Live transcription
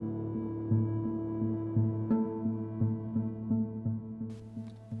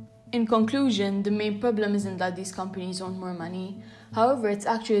In conclusion, the main problem isn't that these companies want more money. However, it's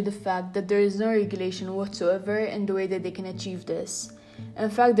actually the fact that there is no regulation whatsoever in the way that they can achieve this. In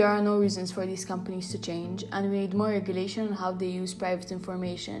fact, there are no reasons for these companies to change, and we need more regulation on how they use private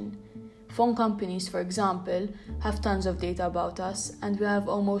information. Phone companies, for example, have tons of data about us, and we have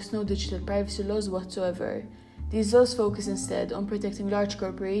almost no digital privacy laws whatsoever. These laws focus instead on protecting large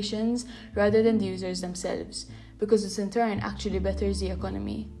corporations rather than the users themselves, because this in turn actually betters the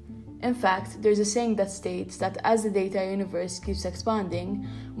economy. In fact, there's a saying that states that as the data universe keeps expanding,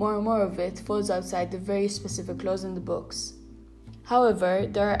 more and more of it falls outside the very specific laws in the books. However,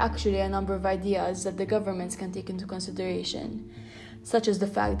 there are actually a number of ideas that the governments can take into consideration, such as the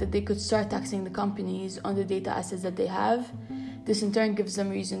fact that they could start taxing the companies on the data assets that they have. This in turn gives them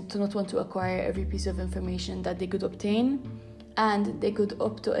reason to not want to acquire every piece of information that they could obtain, and they could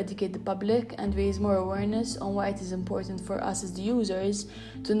opt to educate the public and raise more awareness on why it is important for us as the users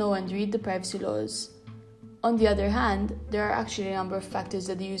to know and read the privacy laws. On the other hand, there are actually a number of factors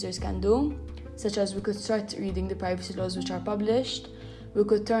that the users can do, such as we could start reading the privacy laws which are published, we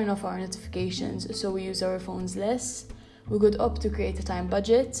could turn off our notifications so we use our phones less, we could opt to create a time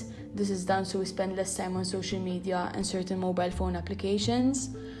budget. This is done so we spend less time on social media and certain mobile phone applications.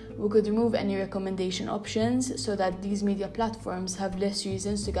 We could remove any recommendation options so that these media platforms have less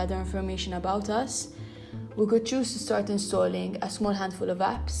reasons to gather information about us. We could choose to start installing a small handful of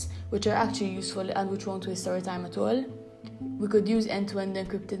apps which are actually useful and which won't waste our time at all. We could use end-to-end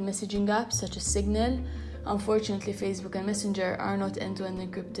encrypted messaging apps such as Signal. Unfortunately, Facebook and Messenger are not end-to-end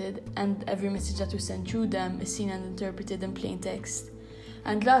encrypted, and every message that we send through them is seen and interpreted in plain text.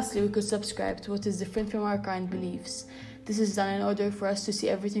 And lastly, we could subscribe to what is different from our current beliefs. This is done in order for us to see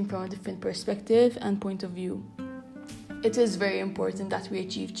everything from a different perspective and point of view. It is very important that we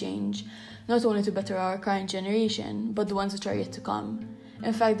achieve change, not only to better our current generation, but the ones which are yet to come.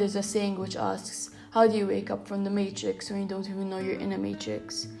 In fact, there's a saying which asks, how do you wake up from the matrix when you don't even know you're in a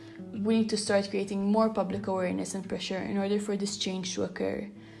matrix? We need to start creating more public awareness and pressure in order for this change to occur.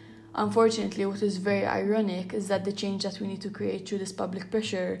 Unfortunately, what is very ironic is that the change that we need to create through this public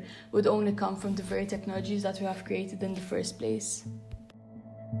pressure would only come from the very technologies that we have created in the first place.